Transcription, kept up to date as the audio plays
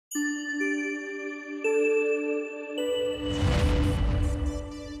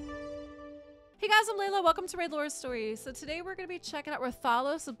guys, I'm Layla. Welcome to Raidlore Stories. So today we're going to be checking out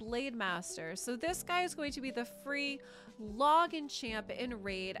Rathalos Blademaster. So this guy is going to be the free login champ in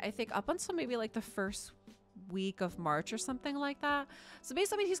Raid, I think up until maybe like the first week of March or something like that. So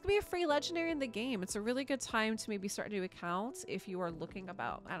basically, he's gonna be a free legendary in the game. It's a really good time to maybe start a new account if you are looking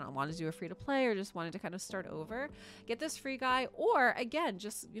about, I don't know, want to do a free to play or just wanted to kind of start over. Get this free guy, or again,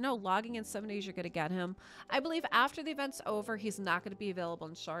 just, you know, logging in 7 days, you're gonna get him. I believe after the event's over, he's not going to be available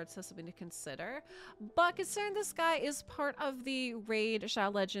in shards, so something to consider. But considering this guy is part of the Raid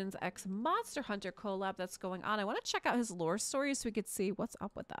Shadow Legends X Monster Hunter collab that's going on, I want to check out his lore story so we could see what's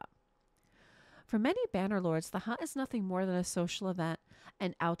up with that. For many Bannerlords, the hunt is nothing more than a social event,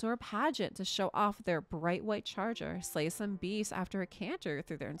 an outdoor pageant to show off their bright white charger, slay some beasts after a canter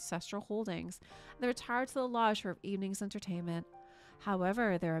through their ancestral holdings, and then retire to the lodge for evening's entertainment.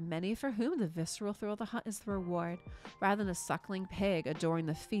 However, there are many for whom the visceral thrill of the hunt is the reward, rather than a suckling pig adoring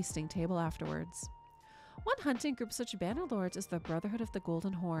the feasting table afterwards. One hunting group of such Bannerlords is the Brotherhood of the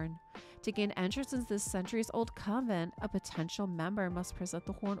Golden Horn. To gain entrance into this centuries-old convent, a potential member must present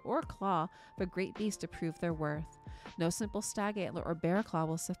the horn or claw of a great beast to prove their worth. No simple stag antler or bear claw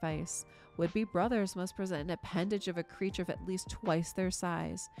will suffice. Would-be brothers must present an appendage of a creature of at least twice their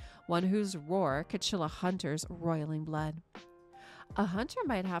size, one whose roar could chill a hunter's roiling blood. A hunter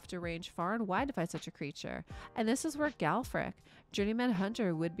might have to range far and wide to find such a creature, and this is where Galfric, journeyman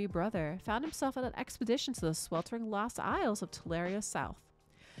hunter would-be brother, found himself on an expedition to the sweltering Lost Isles of Teleria South.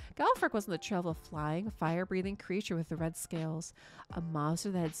 Galfric was on the trail of a flying, fire-breathing creature with the red scales, a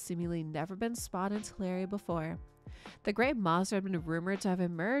monster that had seemingly never been spotted in Teleria before. The great monster had been rumored to have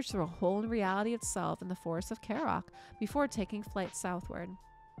emerged through a hole in reality itself in the forest of Karok before taking flight southward.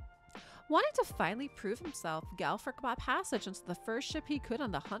 Wanting to finally prove himself, Galfric bought passage onto the first ship he could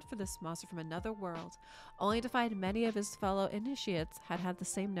on the hunt for this monster from another world, only to find many of his fellow initiates had had the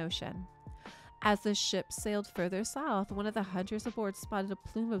same notion. As the ship sailed further south, one of the hunters aboard spotted a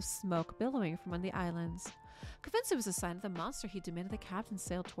plume of smoke billowing from one of the islands. Convinced it was a sign of the monster, he demanded the captain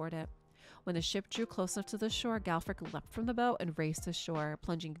sail toward it. When the ship drew close enough to the shore, Galfric leapt from the boat and raced ashore,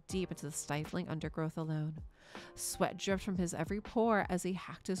 plunging deep into the stifling undergrowth alone. Sweat dripped from his every pore as he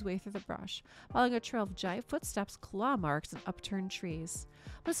hacked his way through the brush, following a trail of giant footsteps, claw marks, and upturned trees.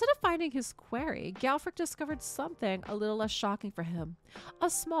 But instead of finding his quarry, Galfric discovered something a little less shocking for him. A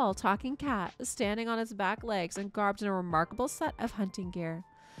small talking cat, standing on its back legs and garbed in a remarkable set of hunting gear.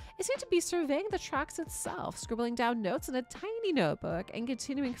 It seemed to be surveying the tracks itself, scribbling down notes in a tiny notebook and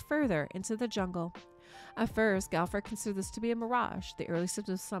continuing further into the jungle. At first, Galfric considered this to be a mirage, the early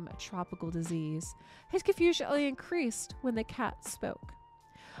symptoms of some tropical disease. His confusion only increased when the cat spoke.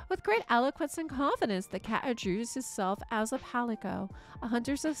 With great eloquence and confidence, the cat introduced itself as a Palico, a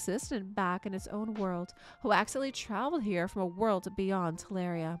hunter's assistant back in its own world, who accidentally traveled here from a world beyond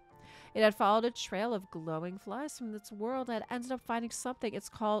Teleria. It had followed a trail of glowing flies from its world and had ended up finding something it's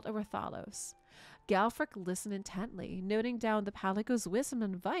called a Rathalos. Galfric listened intently, noting down the Palico's wisdom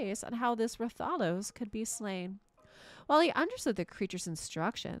and advice on how this Rathalos could be slain. While he understood the creature's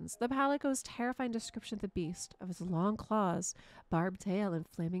instructions, the Palico's terrifying description of the beast, of its long claws, barbed tail, and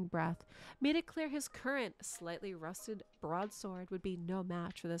flaming breath, made it clear his current, slightly rusted broadsword would be no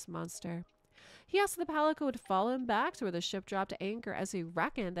match for this monster. He asked if the Palico would follow him back to where the ship dropped anchor, as he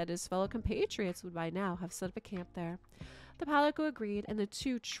reckoned that his fellow compatriots would by now have set up a camp there. The Palico agreed, and the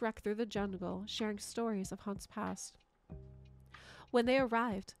two trekked through the jungle, sharing stories of hunts past. When they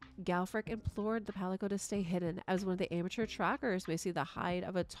arrived, Galfric implored the Palico to stay hidden, as one of the amateur trackers may see the hide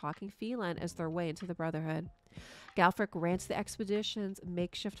of a talking feline as their way into the Brotherhood. Galfric ran to the expedition's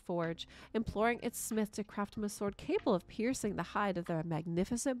makeshift forge, imploring its smith to craft him a sword capable of piercing the hide of the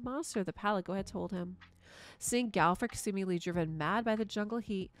magnificent monster the Palico had told him. Seeing Galfric seemingly driven mad by the jungle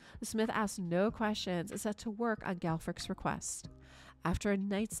heat, the smith asked no questions and set to work on Galfric's request. After a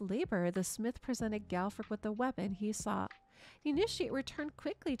night's labor, the smith presented Galfric with the weapon he sought. The initiate returned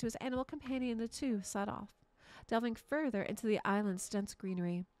quickly to his animal companion, and the two set off, delving further into the island's dense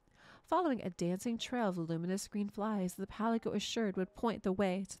greenery. Following a dancing trail of luminous green flies, the Palico assured would point the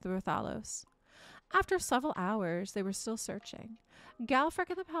way to the Rathalos. After several hours, they were still searching. Galfric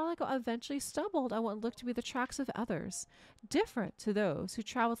and the Palico eventually stumbled on what looked to be the tracks of others, different to those who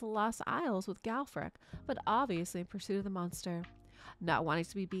traveled the Lost Isles with Galfric, but obviously in pursuit of the monster. Not wanting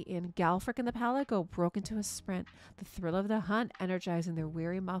to be beaten, Galfric and the Palico broke into a sprint, the thrill of the hunt energizing their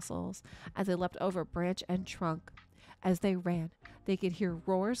weary muscles as they leapt over branch and trunk. As they ran, they could hear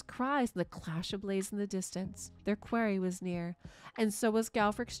roars, cries, and the clash of blades in the distance. Their quarry was near, and so was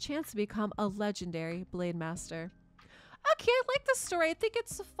Galfric's chance to become a legendary Blademaster. Okay, I like the story. I think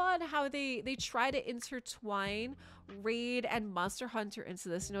it's fun how they try to intertwine raid and monster hunter into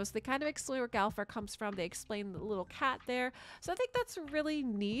this. You know, so they kind of explain where Galfar comes from. They explain the little cat there. So I think that's really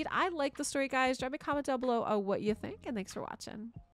neat. I like the story, guys. Drop me a comment down below what you think, and thanks for watching.